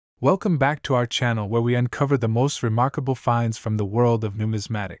Welcome back to our channel where we uncover the most remarkable finds from the world of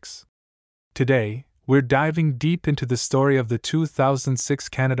numismatics. Today, we're diving deep into the story of the 2006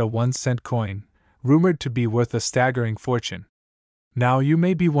 Canada 1-cent coin, rumored to be worth a staggering fortune. Now you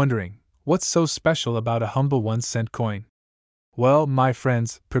may be wondering, what's so special about a humble 1-cent coin? Well, my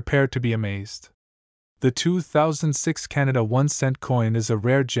friends, prepare to be amazed. The 2006 Canada 1-cent coin is a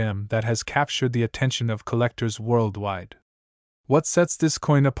rare gem that has captured the attention of collectors worldwide. What sets this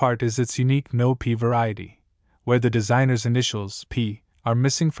coin apart is its unique no-P variety, where the designer's initials, P, are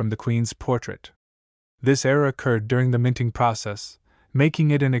missing from the Queen's portrait. This error occurred during the minting process,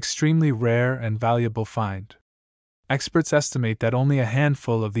 making it an extremely rare and valuable find. Experts estimate that only a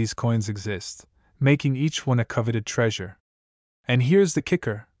handful of these coins exist, making each one a coveted treasure. And here's the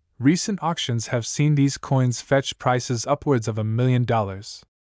kicker: recent auctions have seen these coins fetch prices upwards of $1 million.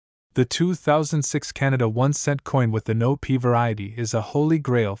 The 2006 Canada 1-cent coin with the no-P variety is a holy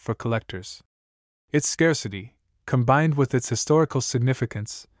grail for collectors. Its scarcity, combined with its historical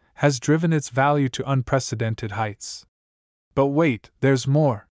significance, has driven its value to unprecedented heights. But wait, there's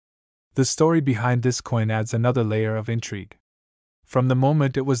more. The story behind this coin adds another layer of intrigue. From the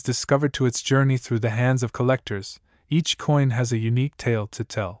moment it was discovered to its journey through the hands of collectors, each coin has a unique tale to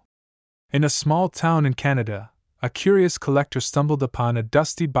tell. In a small town in Canada, a curious collector stumbled upon a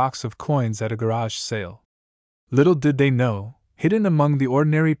dusty box of coins at a garage sale. Little did they know, hidden among the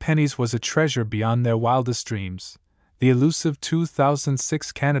ordinary pennies was a treasure beyond their wildest dreams: the elusive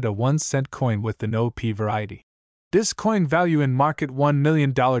 2006 Canada 1-cent coin with the no-P variety. This coin value in market $1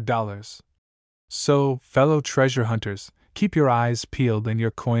 million. So, fellow treasure hunters, keep your eyes peeled and your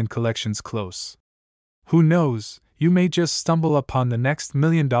coin collections close. Who knows, you may just stumble upon the next $1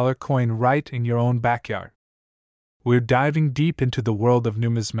 million coin right in your own backyard. We're diving deep into the world of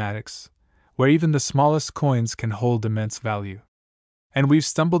numismatics, where even the smallest coins can hold immense value. And we've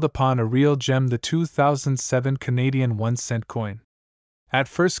stumbled upon a real gem, the 2007 Canadian 1-cent coin. At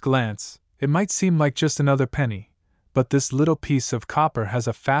first glance, it might seem like just another penny, but this little piece of copper has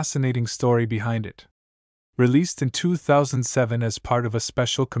a fascinating story behind it. Released in 2007 as part of a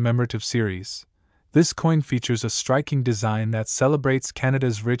special commemorative series, this coin features a striking design that celebrates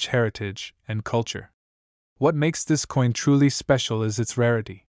Canada's rich heritage and culture. What makes this coin truly special is its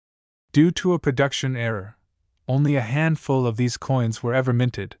rarity. Due to a production error, only a handful of these coins were ever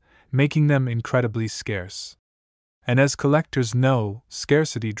minted, making them incredibly scarce. And as collectors know,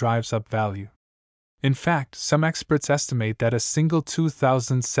 scarcity drives up value. In fact, some experts estimate that a single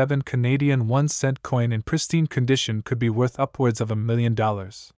 2007 Canadian 1-cent coin in pristine condition could be worth upwards of $1 million.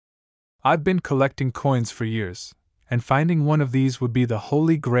 I've been collecting coins for years, and finding one of these would be the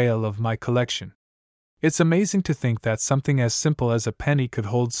holy grail of my collection. It's amazing to think that something as simple as a penny could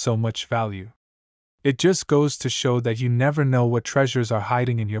hold so much value. It just goes to show that you never know what treasures are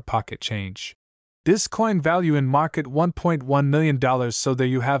hiding in your pocket change. This coin value in market $1.1 million, so there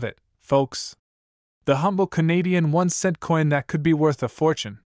you have it, folks. The humble Canadian 1-cent coin that could be worth a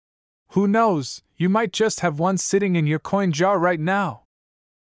fortune. Who knows, you might just have one sitting in your coin jar right now.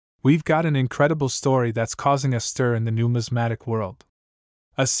 We've got an incredible story that's causing a stir in the numismatic world.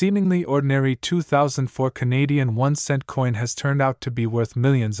 A seemingly ordinary 2004 Canadian 1-cent coin has turned out to be worth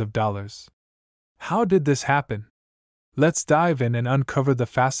millions of dollars. How did this happen? Let's dive in and uncover the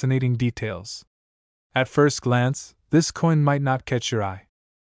fascinating details. At first glance, this coin might not catch your eye.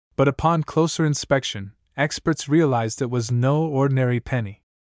 But upon closer inspection, experts realized it was no ordinary penny.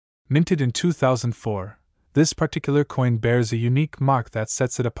 Minted in 2004, this particular coin bears a unique mark that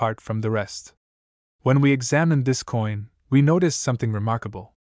sets it apart from the rest. When we examined this coin, we noticed something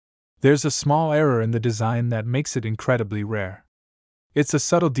remarkable. There's a small error in the design that makes it incredibly rare. It's a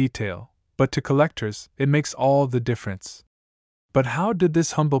subtle detail, but to collectors, it makes all the difference. But how did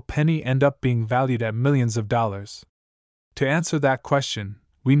this humble penny end up being valued at millions of dollars? To answer that question,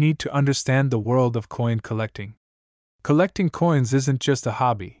 we need to understand the world of coin collecting. Collecting coins isn't just a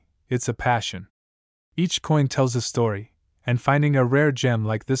hobby, it's a passion. Each coin tells a story, and finding a rare gem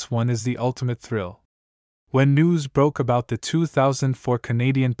like this one is the ultimate thrill. When news broke about the 2004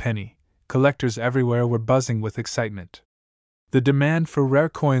 Canadian penny, collectors everywhere were buzzing with excitement. The demand for rare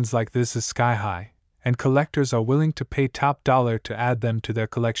coins like this is sky high, and collectors are willing to pay top dollar to add them to their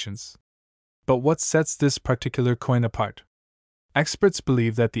collections. But what sets this particular coin apart? Experts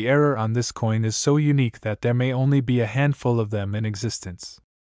believe that the error on this coin is so unique that there may only be a handful of them in existence.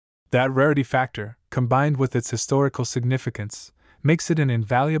 That rarity factor, combined with its historical significance, makes it an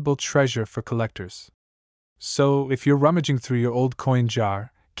invaluable treasure for collectors. So, if you're rummaging through your old coin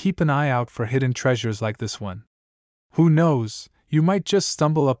jar, keep an eye out for hidden treasures like this one. Who knows, you might just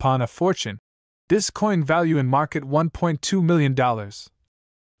stumble upon a fortune. This coin value in market $1.2 million.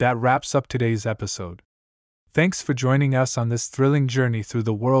 That wraps up today's episode. Thanks for joining us on this thrilling journey through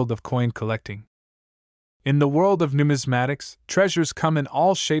the world of coin collecting. In the world of numismatics, treasures come in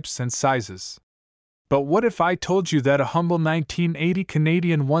all shapes and sizes. But what if I told you that a humble 1980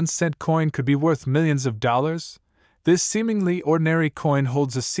 Canadian 1-cent coin could be worth millions of dollars? This seemingly ordinary coin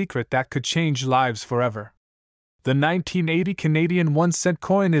holds a secret that could change lives forever. The 1980 Canadian 1-cent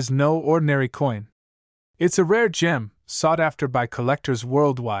coin is no ordinary coin. It's a rare gem, sought after by collectors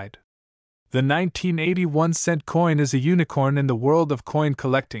worldwide. The 1980 1-cent coin is a unicorn in the world of coin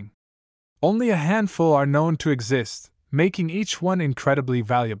collecting. Only a handful are known to exist, making each one incredibly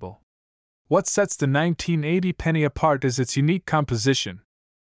valuable. What sets the 1980 penny apart is its unique composition.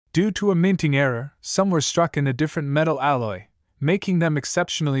 Due to a minting error, some were struck in a different metal alloy, making them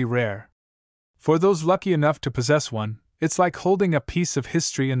exceptionally rare. For those lucky enough to possess one, it's like holding a piece of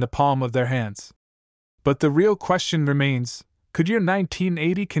history in the palm of their hands. But the real question remains, could your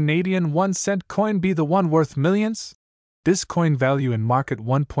 1980 Canadian 1-cent coin be the one worth millions? This coin value in market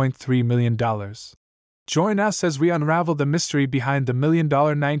 $1.3 million. Join us as we unravel the mystery behind the $1 million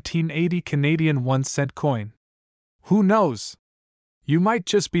 1980 Canadian 1-cent coin. Who knows? You might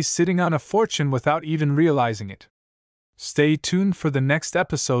just be sitting on a fortune without even realizing it. Stay tuned for the next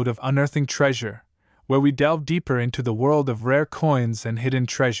episode of Unearthing Treasure, where we delve deeper into the world of rare coins and hidden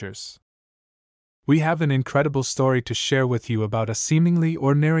treasures. We have an incredible story to share with you about a seemingly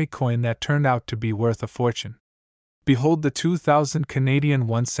ordinary coin that turned out to be worth a fortune. Behold the 2000 Canadian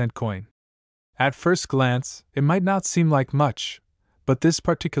 1-cent coin. At first glance, it might not seem like much, but this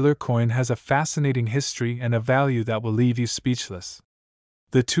particular coin has a fascinating history and a value that will leave you speechless.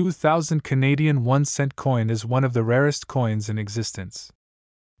 The 2000 Canadian 1-cent coin is one of the rarest coins in existence.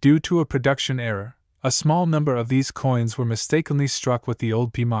 Due to a production error, a small number of these coins were mistakenly struck with the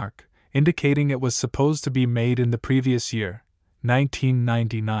old P mark, indicating it was supposed to be made in the previous year,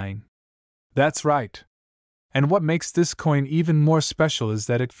 1999. That's right. And what makes this coin even more special is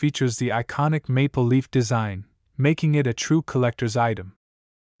that it features the iconic maple leaf design, making it a true collector's item.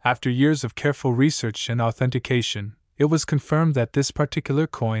 After years of careful research and authentication, it was confirmed that this particular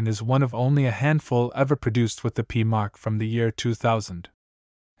coin is one of only a handful ever produced with the P mark from the year 2000.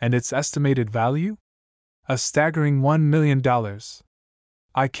 And its estimated value? A staggering $1 million.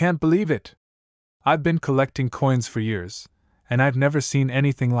 I can't believe it! I've been collecting coins for years, and I've never seen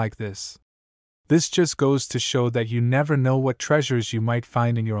anything like this. This just goes to show that you never know what treasures you might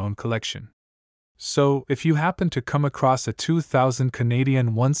find in your own collection. So, if you happen to come across a 2000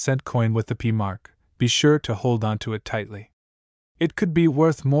 Canadian 1-cent coin with the P mark, be sure to hold onto it tightly. It could be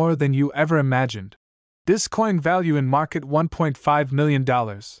worth more than you ever imagined. This coin value in market $1.5 million.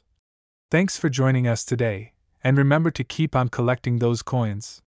 Thanks for joining us today, and remember to keep on collecting those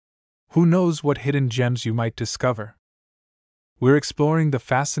coins. Who knows what hidden gems you might discover? We're exploring the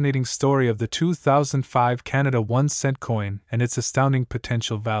fascinating story of the 2005 Canada 1-cent coin and its astounding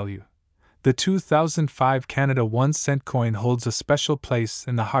potential value. The 2005 Canada 1-cent coin holds a special place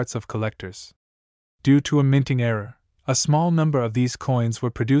in the hearts of collectors. Due to a minting error, a small number of these coins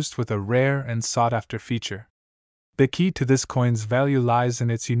were produced with a rare and sought-after feature. The key to this coin's value lies in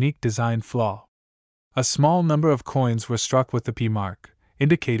its unique design flaw. A small number of coins were struck with the P mark,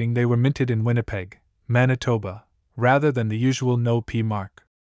 indicating they were minted in Winnipeg, Manitoba, rather than the usual no P mark.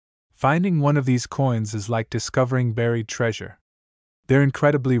 Finding one of these coins is like discovering buried treasure. They're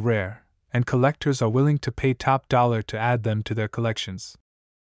incredibly rare, and collectors are willing to pay top dollar to add them to their collections.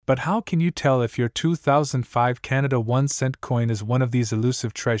 But how can you tell if your 2005 Canada 1-cent coin is one of these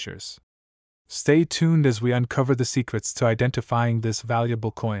elusive treasures? Stay tuned as we uncover the secrets to identifying this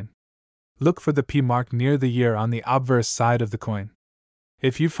valuable coin. Look for the P mark near the year on the obverse side of the coin.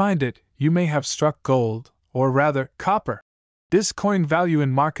 If you find it, you may have struck gold, or rather, copper. This coin value in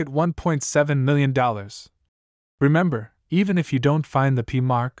market $1.7 million. Remember, even if you don't find the P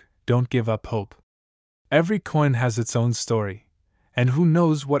mark, don't give up hope. Every coin has its own story, and who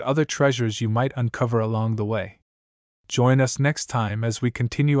knows what other treasures you might uncover along the way. Join us next time as we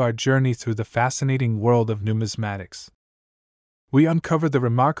continue our journey through the fascinating world of numismatics. We uncover the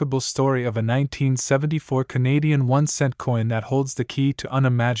remarkable story of a 1974 Canadian 1-cent coin that holds the key to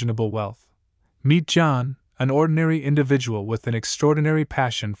unimaginable wealth. Meet John, an ordinary individual with an extraordinary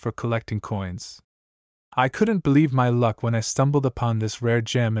passion for collecting coins. I couldn't believe my luck when I stumbled upon this rare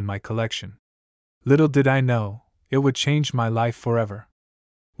gem in my collection. Little did I know, it would change my life forever.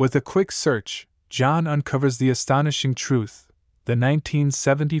 With a quick search, John uncovers the astonishing truth: the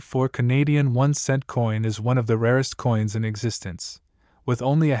 1974 Canadian 1-cent coin is one of the rarest coins in existence, with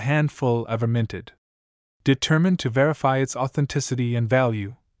only a handful ever minted. Determined to verify its authenticity and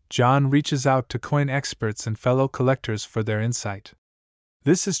value, John reaches out to coin experts and fellow collectors for their insight.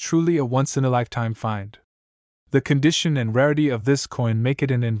 This is truly a once-in-a-lifetime find. The condition and rarity of this coin make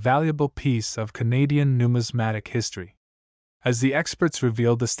it an invaluable piece of Canadian numismatic history. As the experts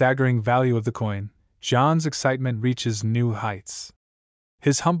reveal the staggering value of the coin, John's excitement reaches new heights.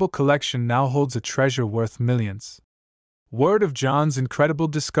 His humble collection now holds a treasure worth millions. Word of John's incredible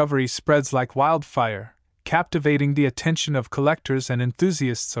discovery spreads like wildfire, captivating the attention of collectors and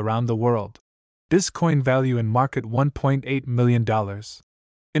enthusiasts around the world. This coin value in market $1.8 million.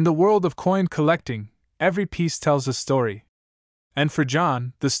 In the world of coin collecting, every piece tells a story. And for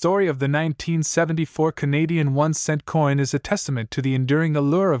John, the story of the 1974 Canadian 1-cent coin is a testament to the enduring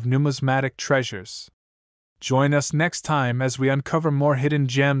allure of numismatic treasures. Join us next time as we uncover more hidden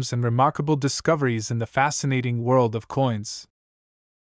gems and remarkable discoveries in the fascinating world of coins.